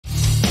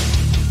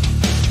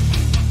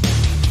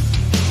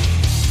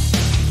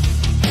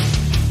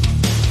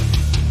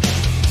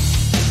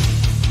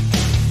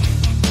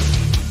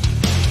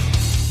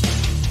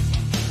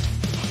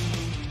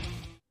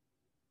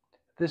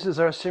This is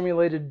our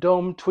simulated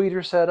dome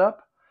tweeter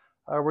setup.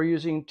 We're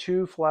using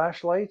two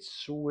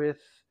flashlights with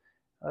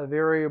a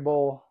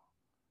variable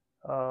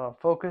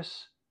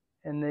focus,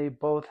 and they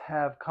both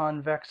have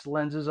convex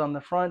lenses on the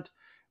front,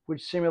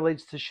 which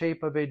simulates the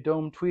shape of a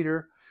dome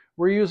tweeter.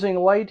 We're using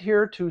light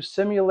here to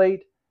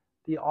simulate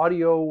the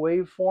audio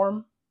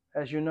waveform.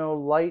 As you know,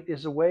 light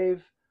is a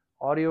wave,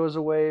 audio is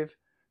a wave.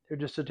 They're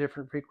just at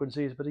different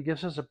frequencies, but it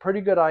gives us a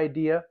pretty good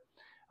idea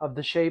of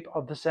the shape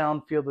of the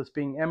sound field that's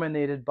being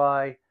emanated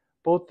by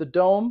both the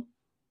dome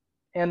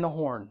and the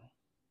horn.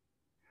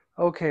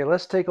 Okay,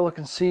 let's take a look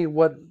and see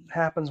what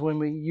happens when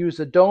we use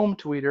a dome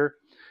tweeter.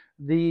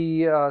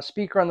 The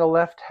speaker on the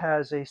left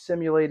has a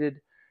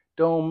simulated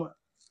dome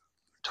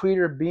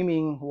tweeter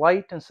beaming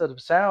light instead of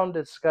sound.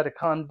 It's got a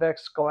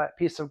convex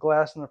piece of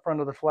glass in the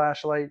front of the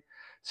flashlight,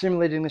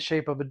 simulating the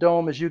shape of a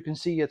dome. As you can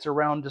see, it's a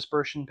round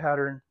dispersion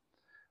pattern.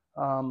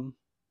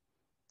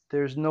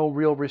 There's no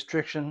real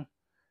restriction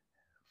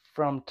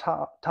from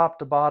top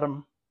to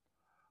bottom.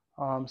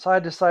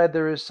 Side to side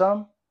there is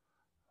some.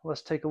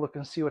 Let's take a look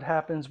and see what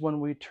happens when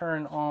we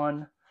turn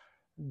on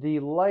the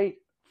light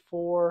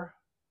for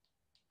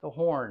the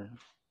horn.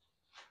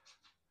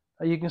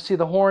 You can see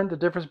the horn. The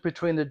difference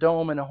between the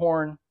dome and a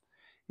horn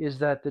is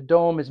that the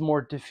dome is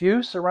more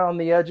diffuse around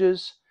the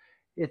edges.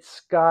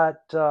 It's got,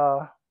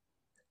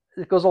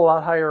 it goes a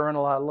lot higher and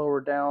a lot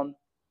lower down,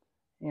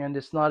 and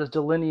it's not as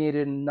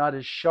delineated and not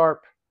as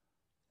sharp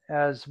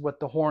as what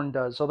the horn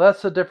does. So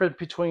that's the difference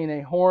between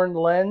a horn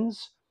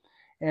lens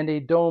and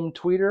a dome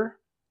tweeter.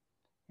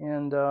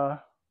 And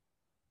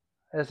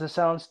as the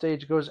sound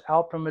stage goes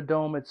out from a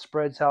dome, it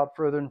spreads out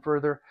further and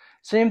further.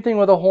 Same thing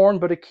with a horn,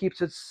 but it keeps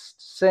its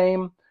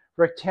same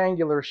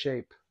rectangular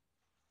shape.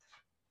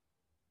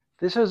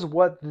 This is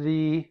what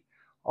the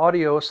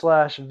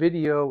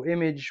audio/video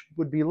image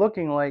would be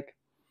looking like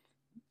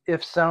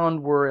if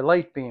sound were a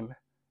light beam.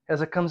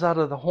 As it comes out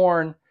of the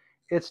horn,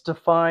 it's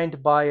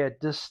defined by a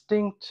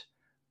distinct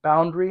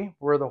boundary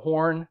where the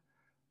horn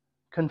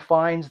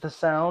confines the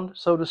sound,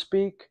 so to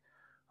speak.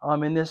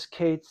 In this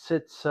case,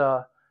 it's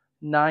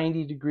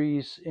 90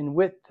 degrees in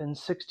width and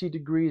 60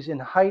 degrees in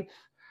height.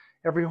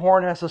 Every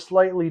horn has a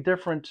slightly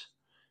different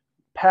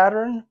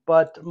pattern,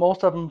 but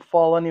most of them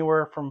fall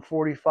anywhere from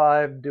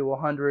 45 to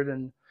 100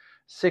 and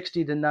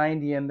 60 to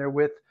 90 in their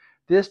width.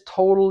 This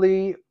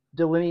totally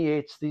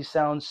delineates the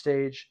sound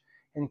stage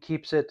and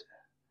keeps it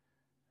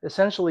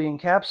essentially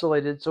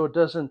encapsulated so it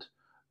doesn't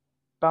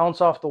bounce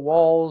off the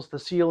walls, the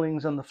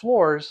ceilings, and the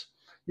floors.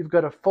 You've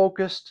got a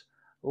focused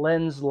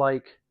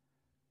lens-like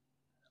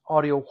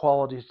audio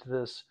quality to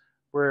this,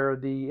 where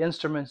the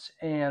instruments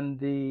and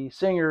the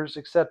singers,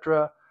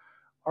 etc.,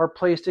 are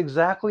placed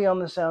exactly on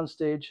the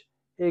soundstage,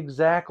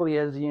 exactly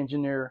as the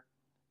engineer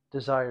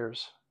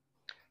desires.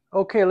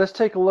 Okay, let's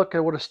take a look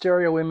at what a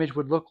stereo image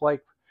would look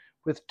like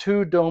with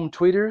two dome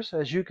tweeters.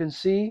 As you can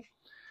see,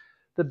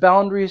 the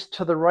boundaries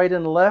to the right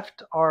and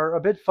left are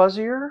a bit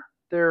fuzzier.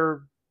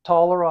 They're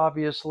taller,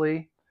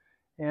 obviously,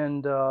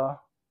 and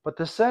but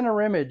the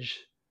center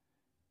image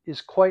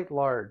is quite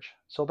large.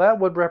 So that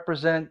would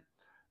represent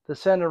the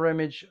center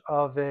image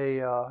of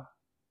a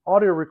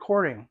audio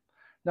recording.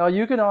 Now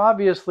you can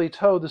obviously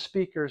toe the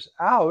speakers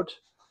out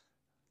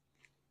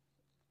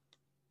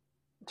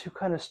to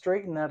kind of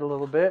straighten that a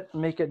little bit,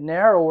 make it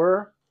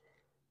narrower.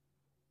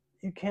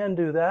 You can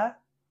do that.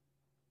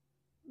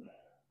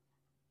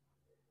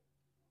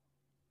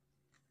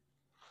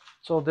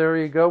 So there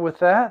you go with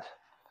that.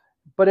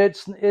 But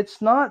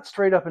it's not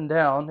straight up and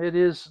down. It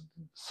is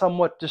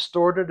somewhat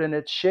distorted in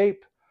its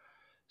shape.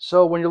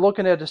 So when you're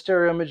looking at a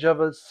stereo image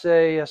of,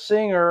 say, a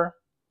singer,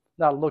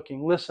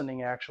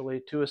 listening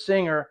actually to a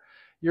singer,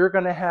 you're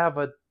going to have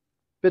a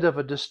bit of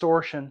a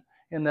distortion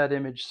in that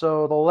image.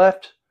 So the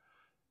left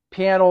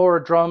piano or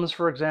drums,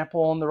 for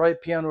example, and the right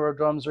piano or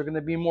drums are going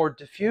to be more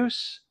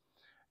diffuse,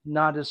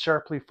 not as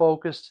sharply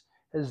focused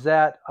as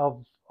that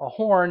of a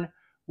horn,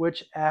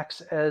 which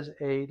acts as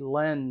a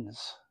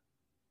lens.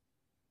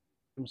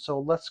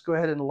 So let's go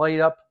ahead and light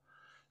up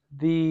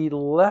the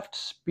left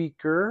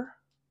speaker.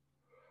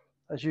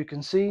 As you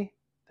can see,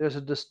 there's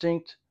a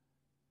distinct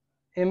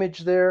image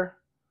there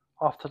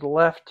off to the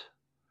left.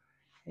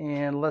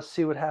 And let's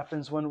see what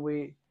happens when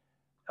we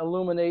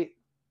illuminate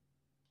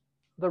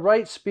the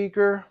right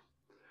speaker.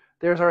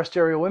 There's our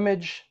stereo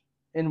image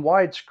in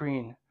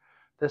widescreen.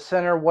 The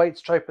center white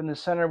stripe in the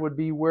center would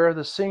be where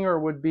the singer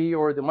would be,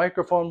 or the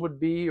microphone would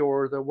be,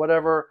 or the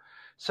whatever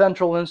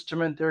central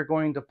instrument they're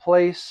going to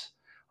place.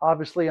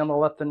 Obviously on the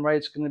left and right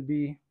it's going to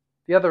be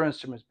the other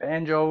instruments,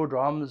 banjo,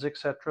 drums,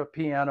 etc.,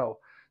 piano.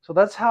 So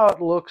that's how it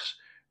looks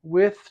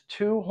with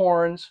two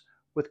horns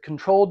with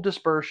controlled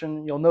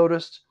dispersion. You'll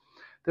notice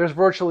there's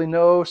virtually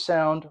no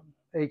sound,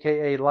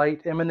 aka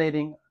light,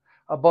 emanating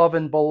above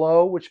and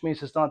below, which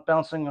means it's not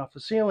bouncing off the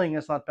ceiling,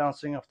 it's not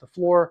bouncing off the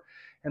floor.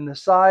 And the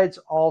sides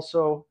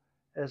also,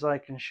 as I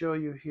can show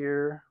you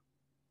here,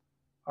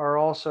 are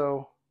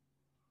also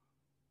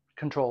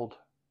controlled.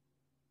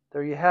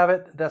 There you have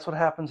it. That's what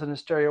happens in a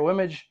stereo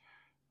image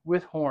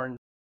with horns.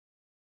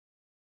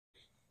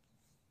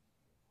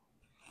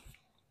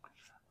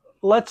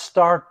 let's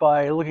start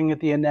by looking at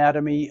the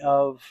anatomy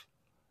of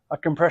a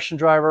compression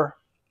driver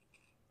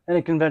and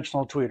a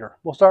conventional tweeter.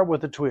 We'll start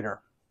with the tweeter.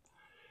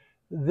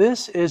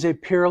 This is a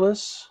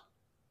Peerless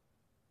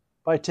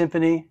by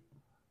Tiffany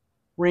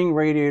ring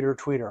radiator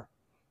tweeter.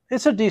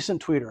 It's a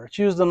decent tweeter. It's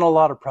used in a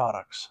lot of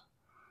products.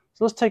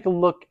 So let's take a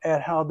look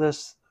at how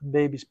this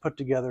baby's put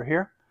together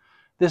here.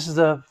 This is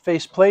a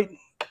face plate.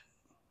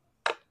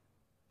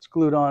 It's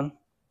glued on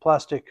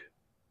plastic.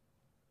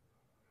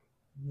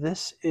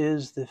 This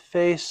is the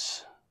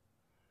face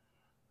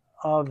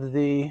of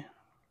the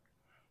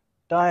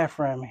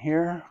diaphragm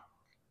here,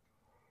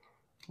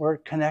 where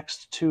it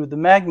connects to the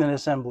magnet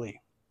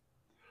assembly.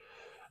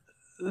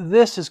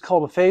 This is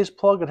called a phase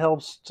plug. It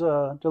helps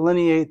to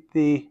delineate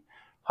the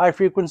high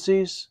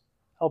frequencies,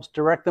 helps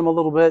direct them a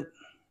little bit.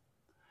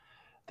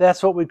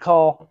 That's what we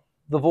call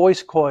the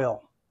voice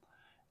coil.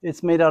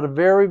 It's made out of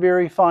very,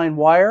 very fine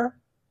wire.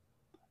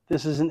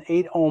 This is an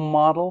 8 ohm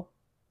model.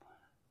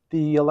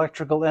 The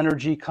electrical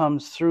energy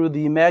comes through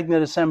the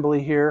magnet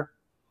assembly here,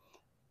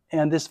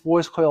 and this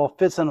voice coil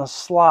fits in a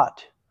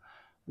slot.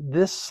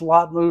 This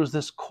slot moves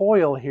this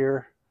coil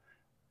here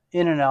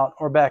in and out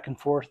or back and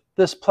forth.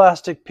 This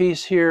plastic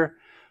piece here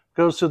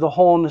goes through the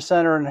hole in the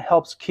center and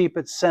helps keep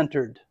it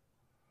centered.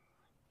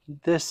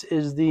 This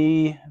is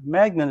the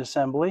magnet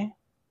assembly.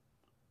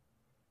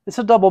 It's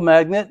a double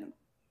magnet.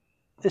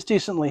 It's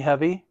decently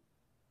heavy.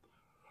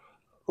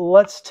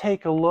 Let's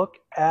take a look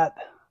at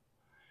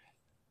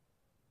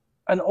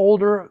an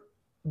older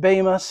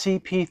BEMA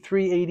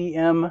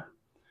CP380M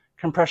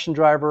compression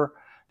driver.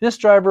 This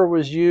driver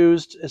was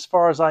used, as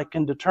far as I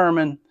can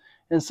determine,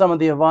 in some of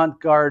the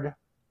avant-garde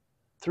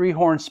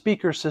 3-horn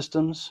speaker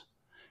systems,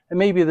 and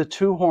maybe the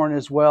 2-horn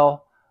as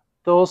well.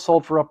 Those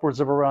sold for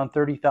upwards of around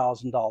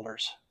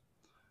 $30,000.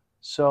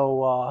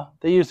 So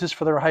they use this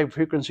for their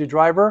high-frequency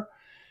driver.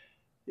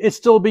 It's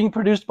still being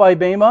produced by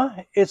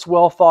BEMA. It's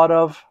well thought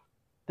of.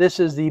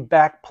 This is the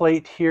back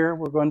plate here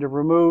we're going to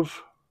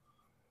remove.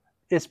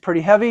 It's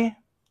pretty heavy,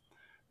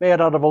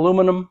 made out of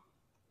aluminum.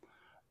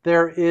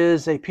 There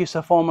is a piece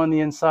of foam on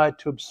the inside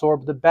to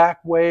absorb the back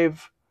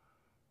wave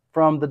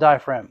from the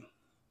diaphragm.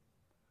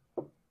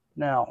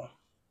 Now,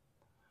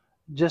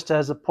 just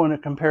as a point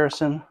of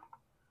comparison,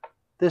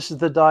 this is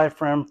the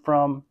diaphragm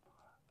from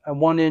a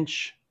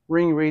 1-inch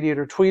ring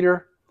radiator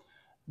tweeter.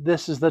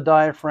 This is the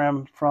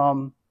diaphragm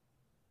from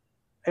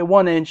a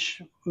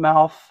 1-inch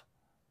mouth.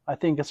 I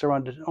think it's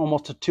around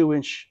almost a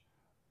 2-inch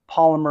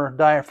polymer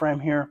diaphragm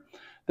here.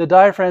 The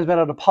diaphragm is made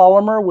out of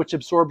polymer, which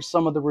absorbs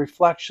some of the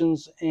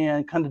reflections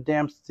and kind of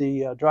damps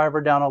the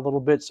driver down a little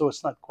bit, so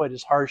it's not quite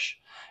as harsh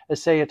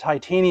as, say, a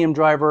titanium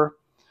driver.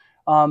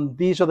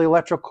 These are the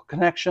electrical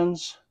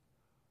connections.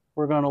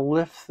 We're going to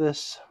lift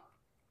this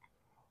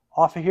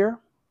off of here.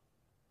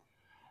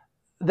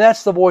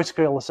 That's the voice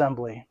coil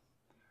assembly.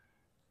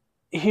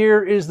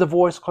 Here is the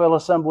voice coil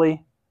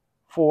assembly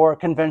for a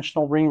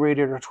conventional ring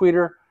radiator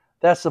tweeter.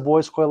 That's the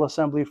voice coil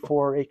assembly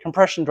for a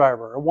compression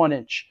driver, a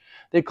 1-inch.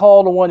 They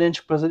call it a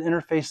 1-inch because it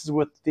interfaces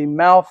with the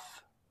mouth,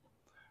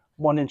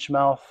 1-inch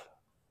mouth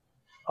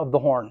of the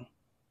horn.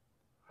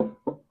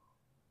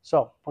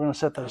 So we're going to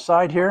set that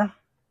aside here.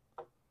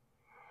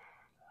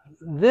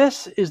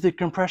 This is the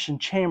compression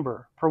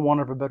chamber, for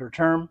want of a better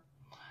term.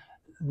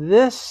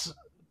 This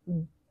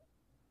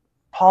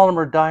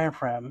polymer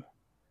diaphragm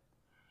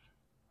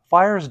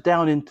fires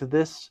down into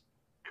this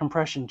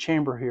compression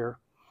chamber here.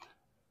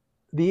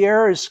 The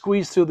air is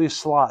squeezed through these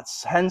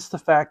slots, hence the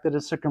fact that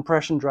it's a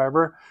compression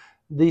driver.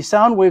 The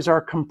sound waves are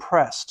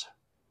compressed,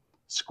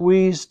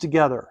 squeezed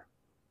together.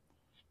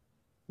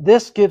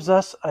 This gives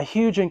us a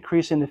huge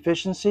increase in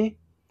efficiency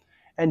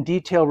and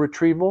detail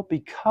retrieval,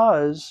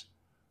 because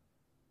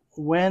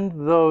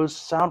when those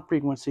sound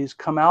frequencies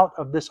come out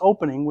of this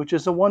opening, which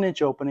is a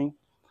 1-inch opening,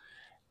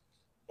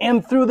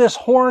 and through this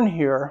horn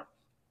here,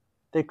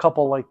 they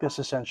couple like this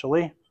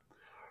essentially.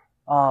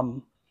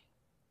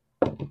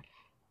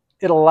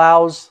 It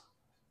allows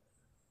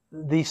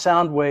the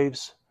sound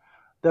waves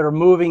that are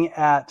moving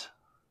at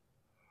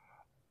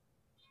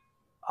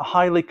a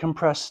highly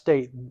compressed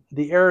state.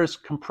 The air is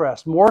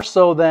compressed, more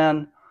so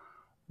than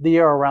the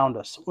air around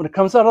us. When it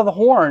comes out of the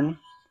horn,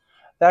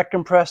 that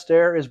compressed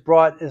air is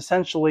brought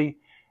essentially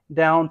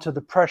down to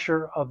the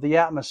pressure of the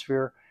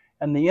atmosphere,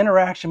 and the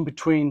interaction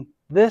between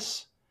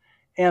this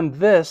and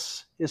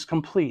this is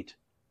complete,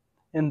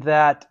 in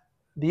that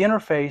the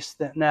interface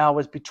that now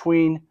is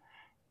between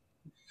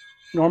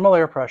normal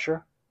air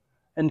pressure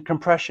and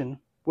compression,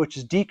 which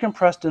is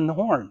decompressed in the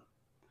horn.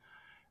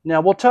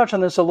 Now, we'll touch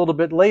on this a little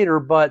bit later,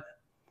 but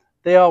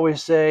they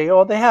always say,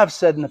 oh, they have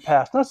said in the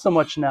past, not so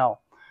much now,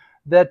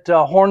 that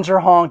horns are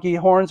honky,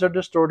 horns are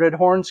distorted,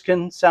 horns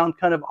can sound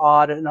kind of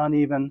odd and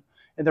uneven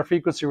in their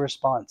frequency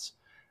response.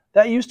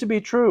 That used to be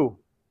true.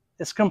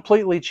 It's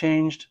completely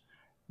changed.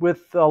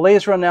 With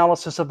laser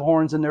analysis of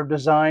horns and their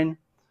design,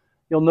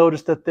 you'll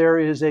notice that there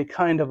is a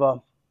kind of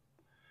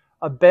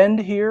a bend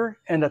here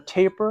and a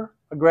taper,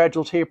 a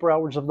gradual taper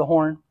outwards of the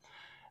horn.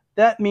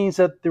 That means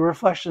that the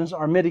reflections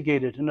are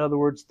mitigated. In other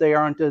words, they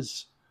aren't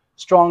as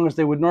strong as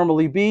they would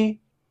normally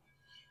be.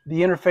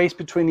 The interface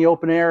between the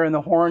open air and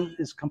the horn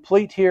is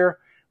complete here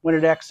when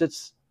it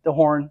exits the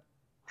horn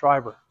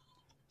driver.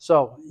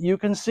 So you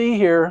can see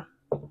here,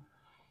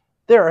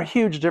 there are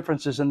huge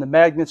differences in the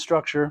magnet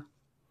structure,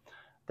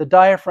 the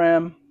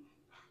diaphragm,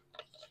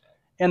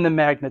 and the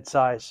magnet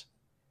size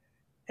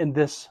in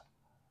this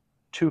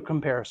two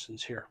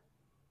comparisons here.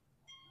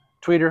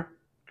 Tweeter,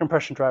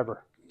 compression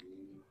driver.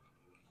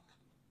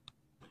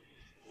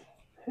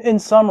 In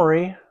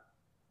summary,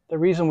 the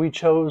reason we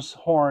chose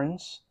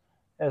horns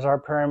as our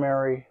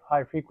primary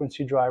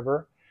high-frequency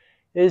driver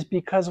is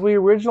because we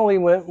originally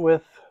went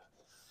with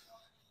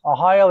a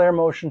high air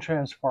motion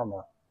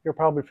transformer. You're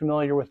probably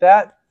familiar with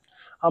that.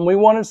 We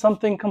wanted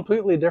something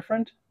completely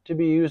different to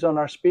be used on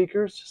our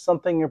speakers,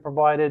 something that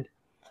provided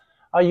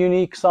a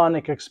unique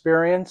sonic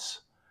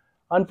experience.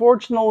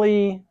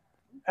 Unfortunately,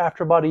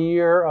 after about a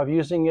year of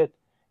using it,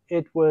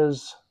 it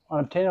was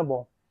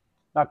unobtainable.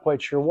 Not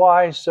quite sure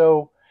why,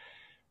 so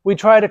we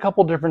tried a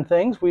couple different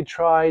things. We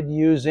tried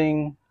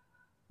using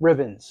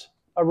ribbons,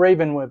 a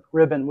raven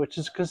ribbon, which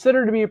is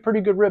considered to be a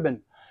pretty good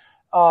ribbon.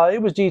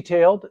 It was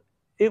detailed,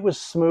 it was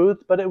smooth,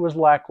 but it was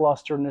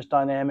lackluster in its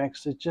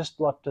dynamics. It just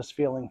left us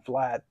feeling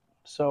flat.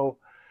 So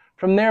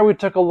from there, we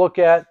took a look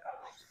at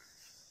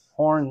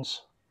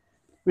horns.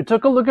 We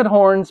took a look at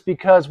horns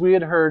because we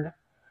had heard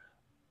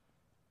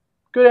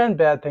good and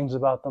bad things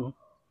about them.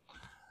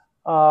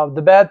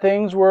 The bad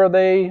things were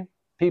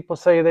people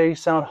say they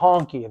sound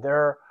honky,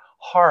 they're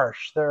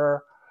harsh,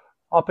 they're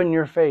up in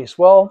your face.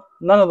 Well,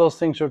 none of those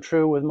things are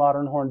true with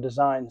modern horn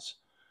designs.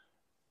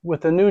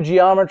 With the new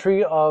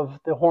geometry of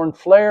the horn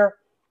flare,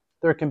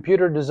 they're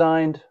computer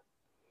designed.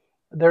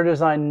 They're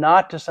designed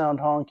not to sound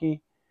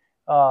honky.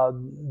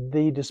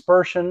 The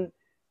dispersion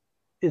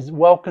is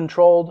well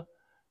controlled.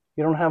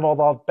 You don't have all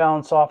that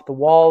bounce off the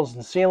walls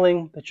and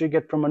ceiling that you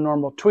get from a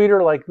normal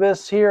tweeter like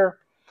this here.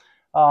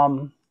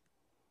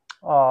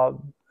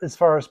 As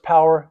far as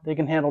power, they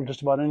can handle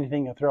just about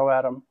anything you throw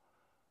at them.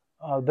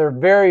 They're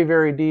very,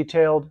 very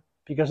detailed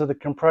because of the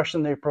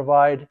compression they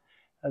provide,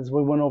 as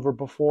we went over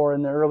before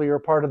in the earlier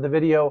part of the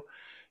video.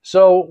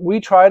 So we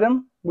tried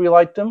them. We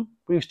liked them.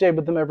 We've stayed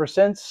with them ever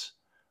since.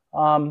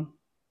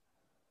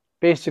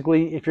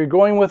 Basically, if you're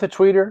going with a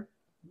tweeter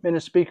in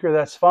a speaker,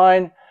 that's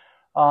fine.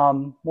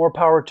 More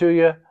power to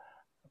you.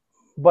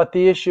 But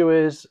the issue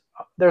is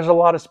there's a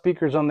lot of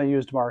speakers on the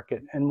used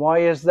market. And why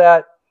is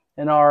that,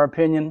 in our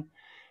opinion?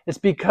 It's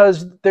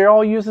because they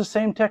all use the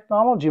same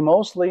technology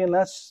mostly, and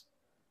that's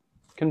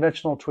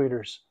conventional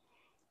tweeters.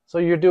 So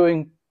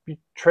you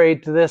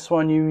trade to this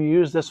one, you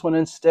use this one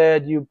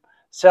instead, you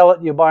sell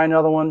it, you buy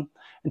another one.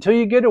 Until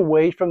you get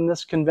away from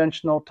this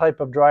conventional type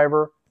of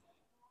driver,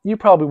 you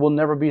probably will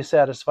never be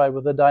satisfied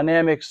with the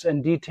dynamics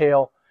and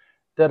detail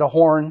that a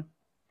horn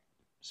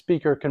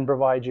speaker can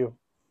provide you.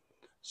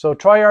 So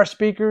try our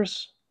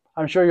speakers.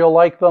 I'm sure you'll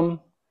like them.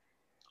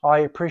 I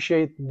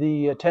appreciate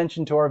the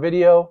attention to our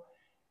video,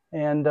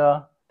 and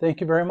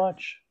thank you very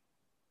much.